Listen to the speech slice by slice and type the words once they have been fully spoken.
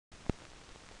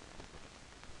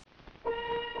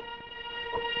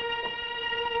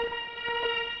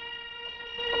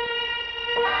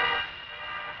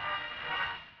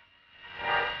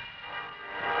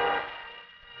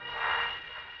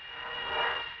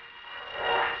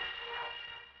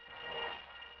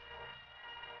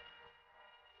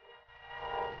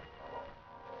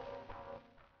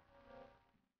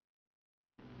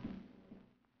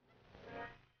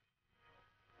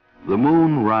The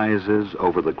moon rises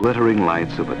over the glittering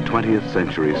lights of a 20th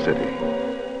century city.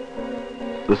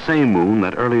 The same moon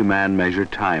that early man measured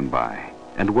time by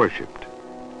and worshipped,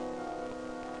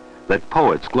 that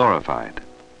poets glorified.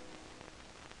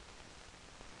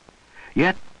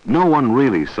 Yet no one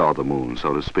really saw the moon,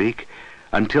 so to speak,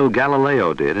 until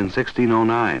Galileo did in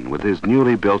 1609 with his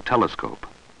newly built telescope.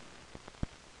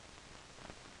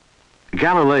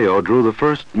 Galileo drew the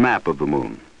first map of the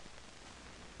moon.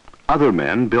 Other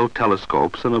men built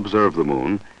telescopes and observed the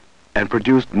moon and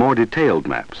produced more detailed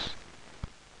maps.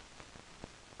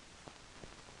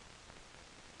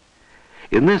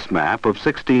 In this map of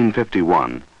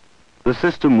 1651, the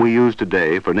system we use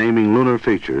today for naming lunar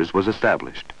features was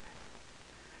established.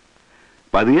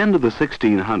 By the end of the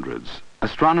 1600s,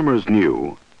 astronomers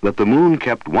knew that the moon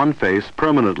kept one face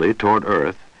permanently toward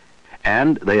Earth,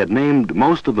 and they had named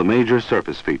most of the major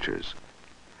surface features.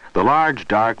 The large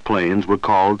dark plains were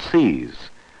called seas,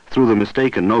 through the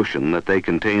mistaken notion that they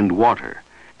contained water,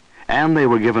 and they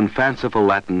were given fanciful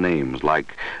Latin names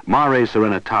like Mare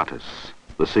Serenitatis,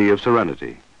 the Sea of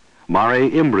Serenity, Mare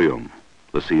Imbrium,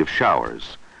 the Sea of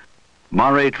Showers,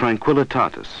 Mare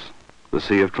Tranquillitatis, the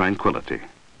Sea of Tranquility.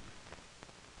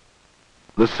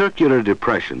 The circular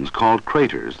depressions called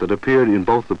craters that appeared in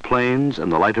both the plains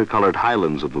and the lighter-colored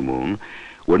highlands of the moon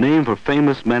were named for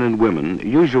famous men and women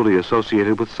usually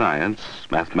associated with science,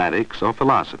 mathematics, or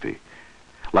philosophy,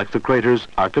 like the craters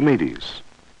Archimedes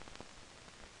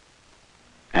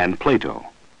and Plato.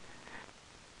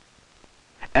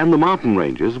 And the mountain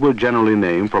ranges were generally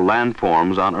named for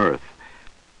landforms on Earth,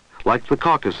 like the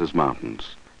Caucasus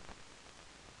Mountains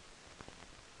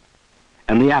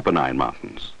and the Apennine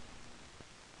Mountains.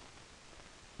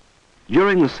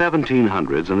 During the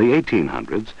 1700s and the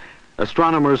 1800s,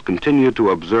 astronomers continued to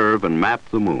observe and map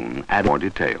the moon, add more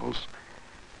details.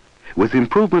 With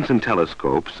improvements in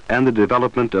telescopes and the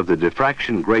development of the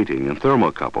diffraction grating and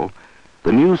thermocouple,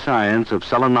 the new science of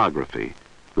selenography,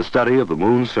 the study of the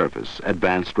moon's surface,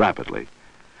 advanced rapidly.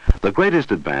 The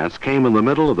greatest advance came in the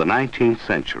middle of the 19th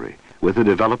century with the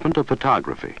development of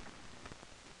photography.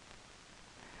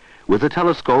 With a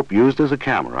telescope used as a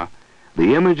camera,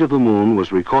 the image of the moon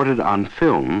was recorded on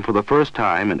film for the first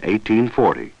time in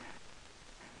 1840.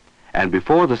 And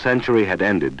before the century had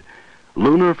ended,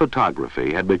 lunar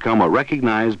photography had become a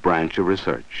recognized branch of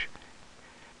research.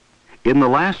 In the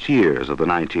last years of the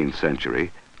 19th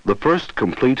century, the first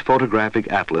complete photographic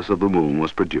atlas of the moon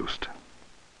was produced.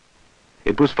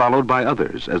 It was followed by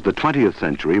others as the 20th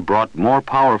century brought more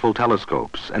powerful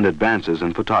telescopes and advances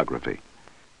in photography.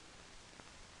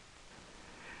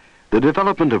 The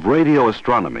development of radio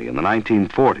astronomy in the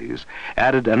 1940s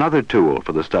added another tool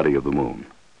for the study of the moon.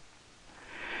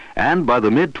 And by the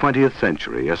mid-20th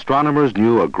century, astronomers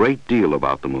knew a great deal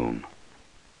about the moon.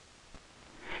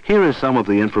 Here is some of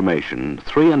the information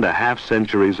 3.5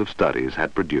 centuries of studies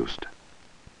had produced.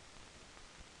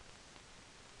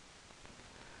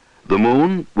 The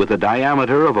moon, with a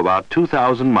diameter of about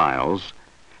 2,000 miles,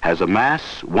 has a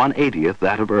mass 1/80th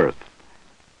that of Earth.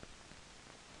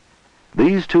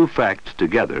 These two facts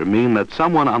together mean that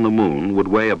someone on the moon would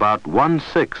weigh about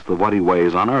 1/6 of what he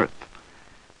weighs on Earth.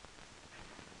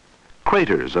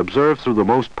 Craters observed through the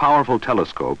most powerful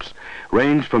telescopes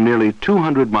range from nearly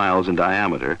 200 miles in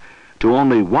diameter to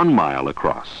only 1 mile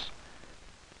across.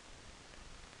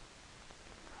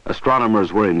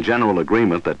 Astronomers were in general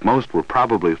agreement that most were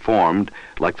probably formed,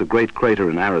 like the great crater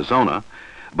in Arizona,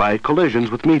 by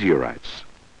collisions with meteorites.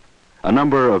 A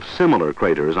number of similar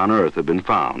craters on Earth have been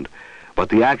found, but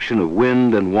the action of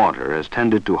wind and water has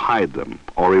tended to hide them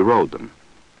or erode them.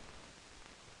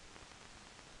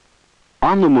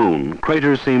 On the moon,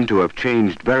 craters seem to have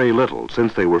changed very little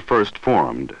since they were first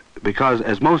formed, because,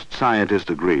 as most scientists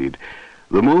agreed,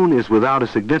 the moon is without a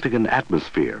significant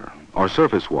atmosphere or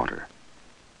surface water.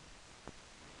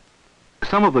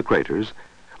 Some of the craters,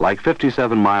 like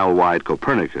 57-mile-wide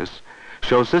Copernicus,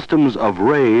 show systems of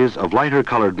rays of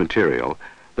lighter-colored material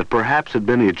that perhaps had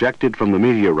been ejected from the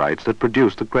meteorites that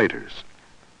produced the craters.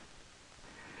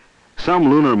 Some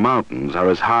lunar mountains are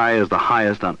as high as the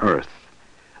highest on Earth.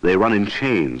 They run in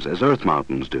chains, as Earth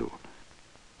mountains do.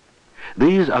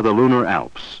 These are the lunar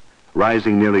Alps,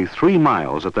 rising nearly 3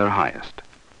 miles at their highest.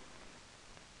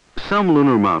 Some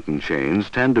lunar mountain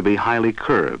chains tend to be highly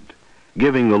curved,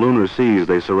 giving the lunar seas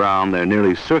they surround their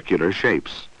nearly circular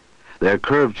shapes. Their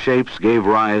curved shapes gave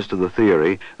rise to the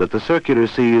theory that the circular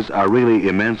seas are really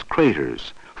immense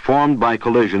craters formed by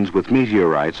collisions with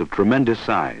meteorites of tremendous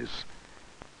size.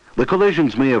 The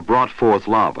collisions may have brought forth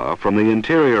lava from the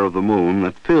interior of the moon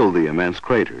that filled the immense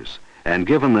craters and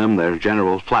given them their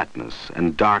general flatness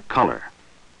and dark color.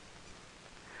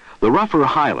 The rougher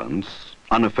highlands,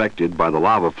 unaffected by the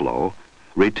lava flow,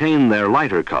 retain their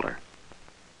lighter color.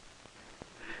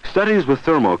 Studies with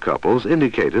thermocouples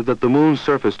indicated that the moon's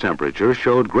surface temperature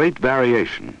showed great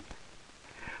variation,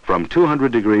 from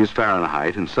 200 degrees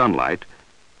Fahrenheit in sunlight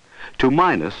to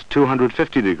minus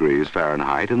 250 degrees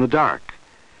Fahrenheit in the dark.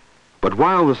 But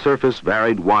while the surface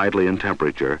varied widely in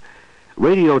temperature,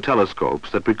 radio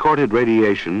telescopes that recorded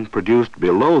radiation produced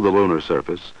below the lunar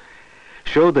surface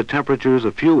showed that temperatures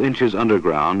a few inches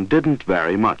underground didn't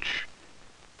vary much.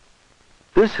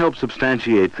 This helped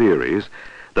substantiate theories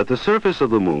that the surface of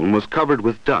the moon was covered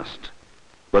with dust,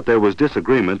 but there was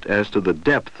disagreement as to the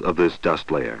depth of this dust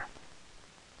layer.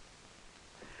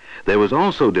 There was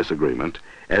also disagreement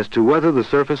as to whether the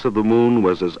surface of the moon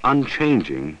was as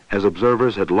unchanging as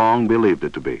observers had long believed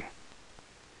it to be.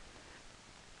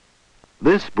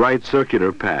 This bright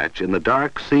circular patch in the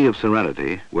dark Sea of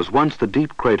Serenity was once the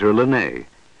deep crater Linné,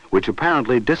 which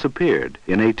apparently disappeared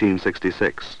in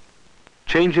 1866.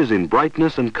 Changes in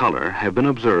brightness and color have been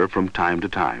observed from time to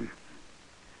time.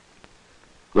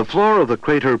 The floor of the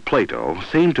crater Plato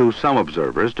seemed to some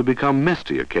observers to become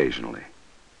misty occasionally,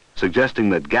 suggesting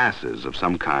that gases of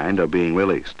some kind are being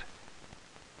released.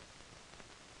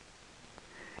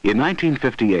 In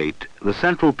 1958, the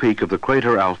central peak of the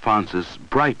crater Alphonsus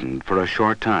brightened for a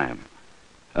short time.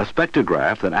 A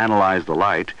spectrograph that analyzed the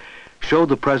light showed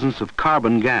the presence of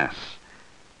carbon gas.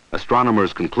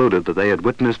 Astronomers concluded that they had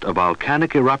witnessed a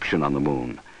volcanic eruption on the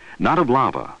moon, not of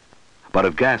lava, but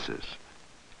of gases.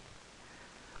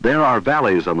 There are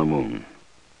valleys on the moon.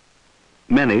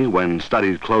 Many, when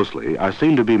studied closely, are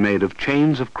seen to be made of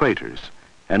chains of craters,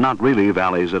 and not really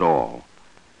valleys at all.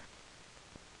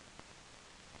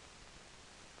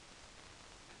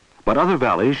 But other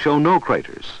valleys show no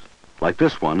craters, like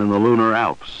this one in the lunar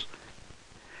Alps.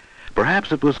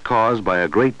 Perhaps it was caused by a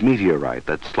great meteorite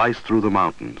that sliced through the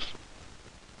mountains.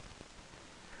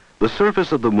 The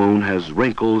surface of the moon has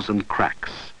wrinkles and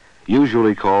cracks,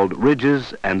 usually called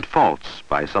ridges and faults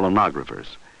by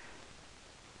selenographers.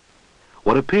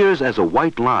 What appears as a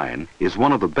white line is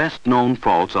one of the best-known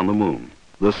faults on the moon,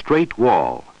 the straight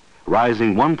wall,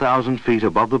 rising 1,000 feet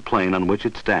above the plane on which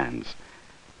it stands.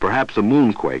 Perhaps a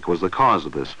moonquake was the cause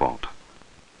of this fault.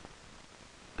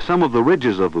 Some of the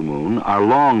ridges of the moon are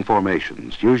long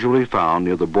formations, usually found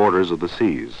near the borders of the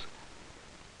seas.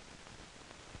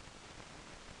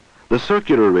 The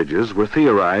circular ridges were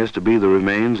theorized to be the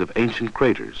remains of ancient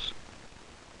craters.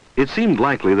 It seemed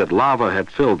likely that lava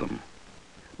had filled them,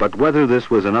 but whether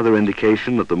this was another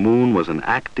indication that the moon was an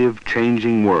active,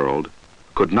 changing world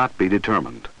could not be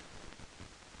determined.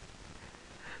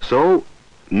 So,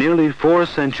 nearly 4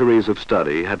 centuries of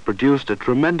study had produced a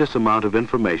tremendous amount of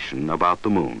information about the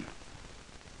moon.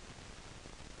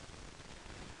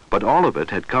 But all of it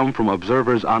had come from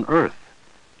observers on Earth,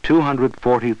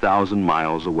 240,000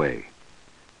 miles away.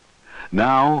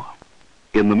 Now,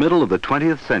 in the middle of the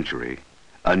 20th century,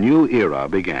 a new era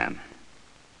began.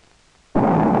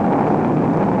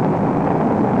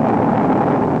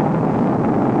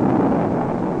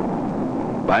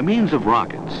 By means of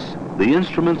rockets, the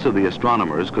instruments of the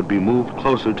astronomers could be moved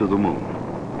closer to the moon.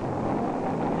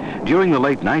 During the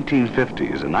late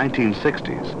 1950s and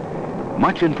 1960s,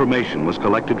 much information was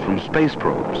collected from space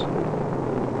probes.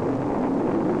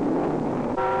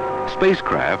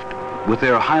 Spacecraft, with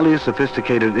their highly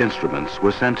sophisticated instruments,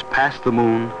 were sent past the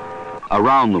moon,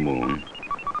 around the moon,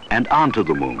 and onto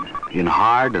the moon in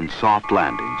hard and soft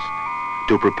landings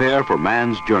to prepare for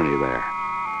man's journey there.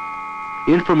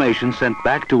 Information sent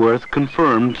back to Earth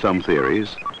confirmed some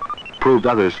theories, proved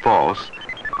others false,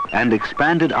 and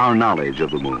expanded our knowledge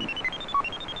of the moon.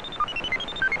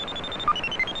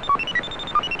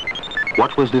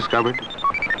 What was discovered?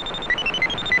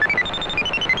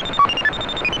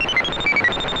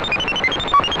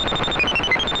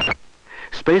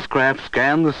 Spacecraft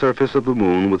scanned the surface of the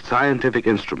moon with scientific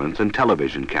instruments and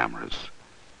television cameras.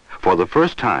 For the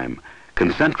first time,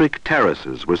 concentric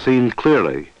terraces were seen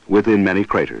clearly within many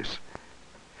craters.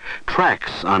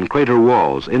 Tracks on crater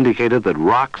walls indicated that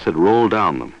rocks had rolled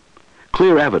down them,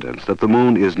 clear evidence that the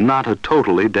moon is not a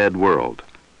totally dead world.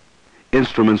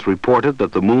 Instruments reported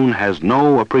that the moon has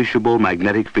no appreciable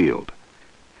magnetic field.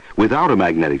 Without a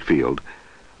magnetic field,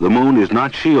 the moon is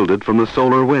not shielded from the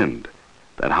solar wind,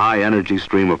 that high-energy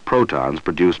stream of protons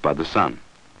produced by the sun.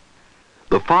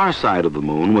 The far side of the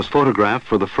moon was photographed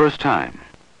for the first time.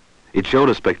 It showed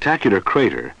a spectacular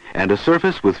crater and a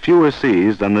surface with fewer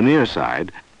seas than the near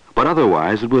side, but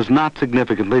otherwise it was not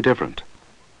significantly different.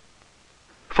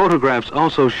 Photographs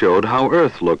also showed how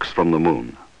Earth looks from the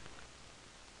moon.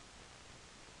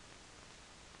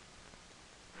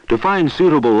 To find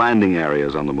suitable landing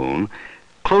areas on the moon,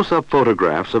 Close-up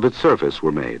photographs of its surface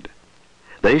were made.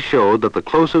 They showed that the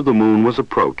closer the moon was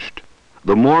approached,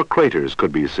 the more craters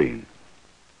could be seen.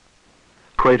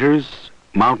 Craters,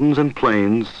 mountains and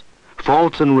plains,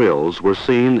 faults and rills were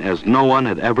seen as no one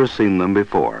had ever seen them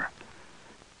before.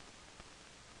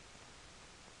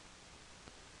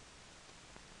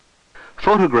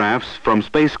 Photographs from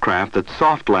spacecraft that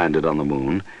soft-landed on the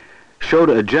moon showed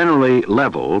a generally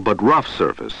level but rough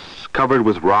surface covered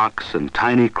with rocks and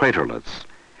tiny craterlets,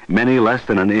 many less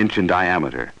than an inch in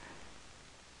diameter.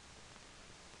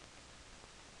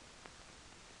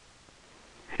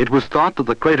 It was thought that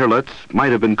the craterlets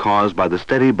might have been caused by the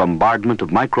steady bombardment of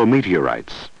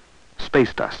micrometeorites,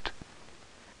 space dust.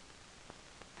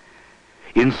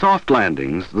 In soft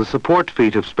landings, the support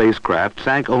feet of spacecraft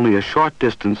sank only a short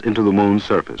distance into the moon's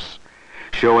surface,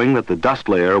 showing that the dust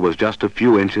layer was just a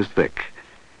few inches thick.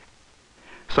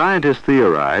 Scientists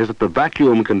theorized that the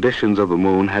vacuum conditions of the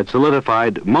moon had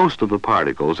solidified most of the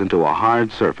particles into a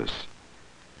hard surface.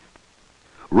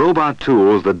 Robot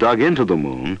tools that dug into the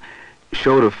moon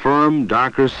showed a firm,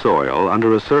 darker soil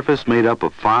under a surface made up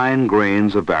of fine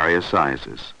grains of various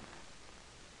sizes.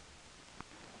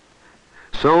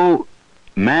 So,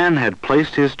 man had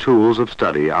placed his tools of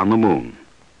study on the moon.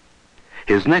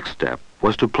 His next step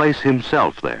was to place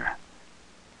himself there.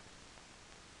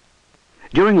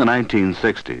 During the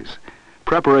 1960s,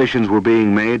 preparations were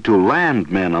being made to land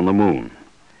men on the moon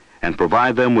and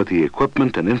provide them with the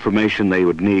equipment and information they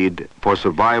would need for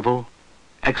survival,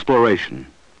 exploration,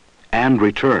 and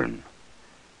return.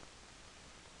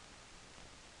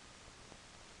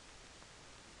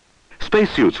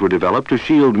 Spacesuits were developed to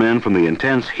shield men from the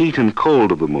intense heat and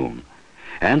cold of the moon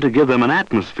and to give them an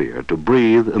atmosphere to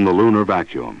breathe in the lunar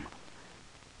vacuum.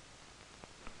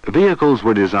 Vehicles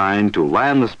were designed to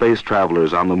land the space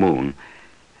travelers on the moon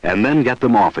and then get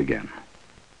them off again.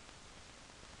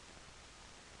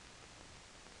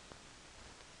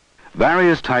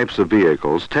 Various types of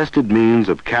vehicles tested means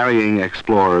of carrying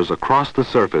explorers across the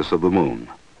surface of the moon.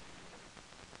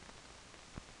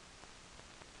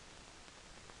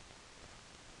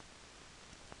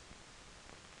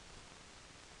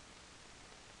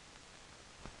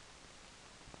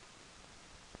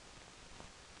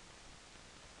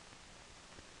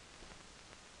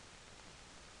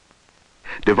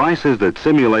 Devices that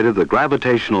simulated the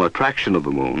gravitational attraction of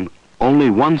the moon, only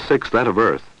 1/6 that of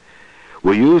Earth,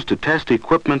 were used to test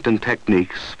equipment and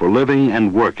techniques for living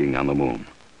and working on the moon.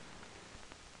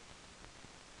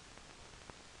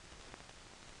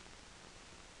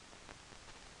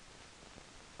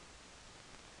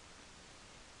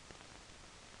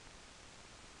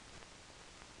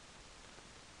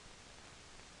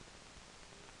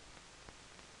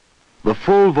 The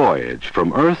full voyage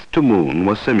from Earth to Moon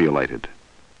was simulated.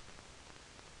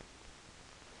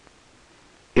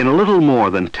 In a little more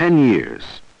than 10 years,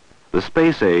 the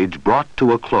space age brought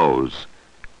to a close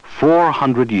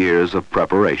 400 years of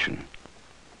preparation.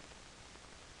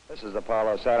 This is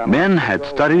Apollo Saturn. Men had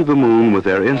studied the moon with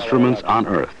their instruments on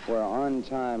Earth. We're on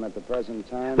time at the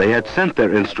present time. They had sent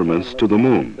their instruments to the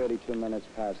moon. 32 minutes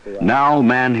past the hour. Now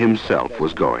man himself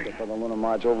was going. The lunar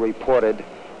module reported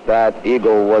that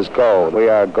Eagle was go. We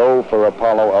are go for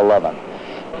Apollo 11.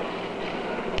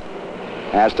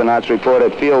 Astronauts report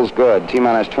it feels good.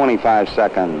 T-minus 25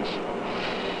 seconds.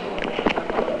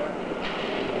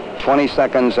 20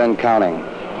 seconds and counting.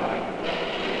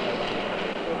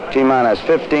 T-minus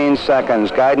 15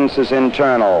 seconds. Guidance is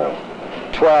internal.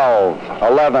 12,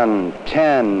 11,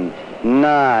 10,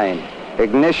 9.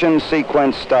 Ignition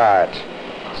sequence starts.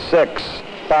 6,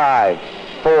 5,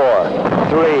 4,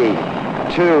 3,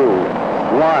 2,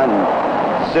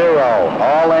 1, 0.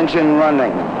 All engine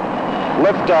running.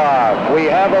 Liftoff. We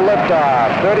have a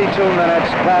liftoff. 32 minutes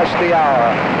past the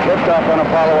hour. Liftoff on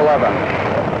Apollo 11.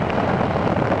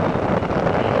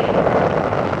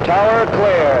 Tower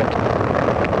cleared.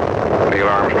 Neil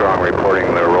Armstrong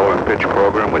reporting the roll and pitch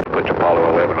program, which puts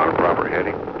Apollo 11 on a proper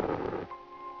heading.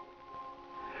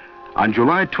 On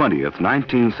July 20th,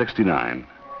 1969,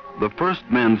 the first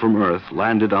men from Earth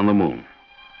landed on the moon.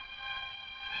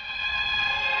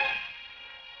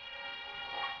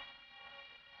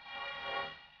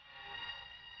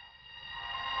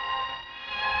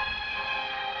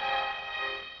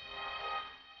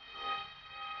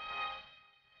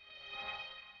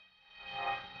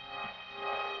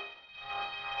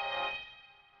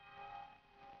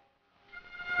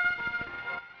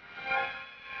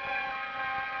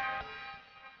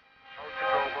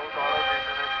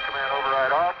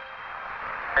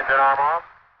 Engine arm off.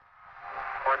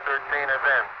 113 is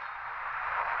in.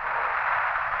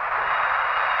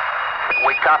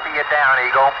 We copy you down,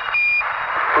 Eagle.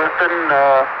 Houston,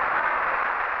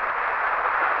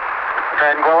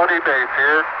 Tranquility Base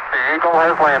here. The Eagle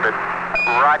has landed.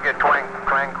 Roger,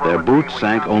 Tranquility. Their boots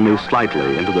sank only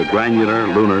slightly into the granular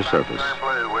lunar surface.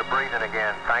 Blue, we're breathing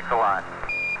again. Thanks a lot.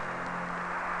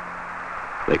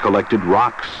 They collected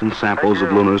rocks and samples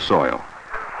of lunar soil.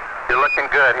 You're looking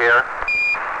good here.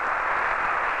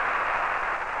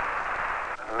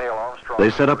 Neil Armstrong.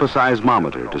 They set up a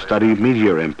seismometer to study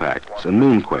meteor impacts and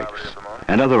moonquakes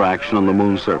and other action on the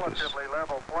moon's surface.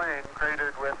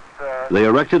 They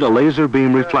erected a laser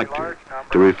beam reflector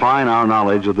to refine our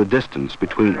knowledge of the distance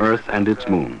between Earth and its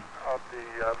moon.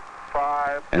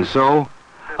 And so,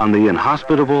 on the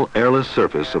inhospitable, airless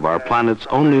surface of our planet's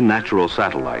only natural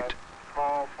satellite,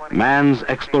 man's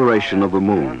exploration of the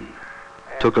moon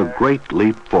took a great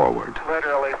leap forward.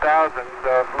 Literally thousands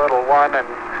of little 1 and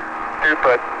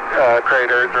 2-foot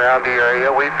craters around the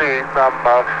area. We see some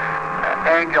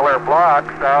angular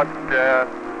blocks out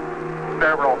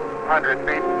several hundred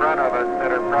feet in front of us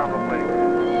that are probably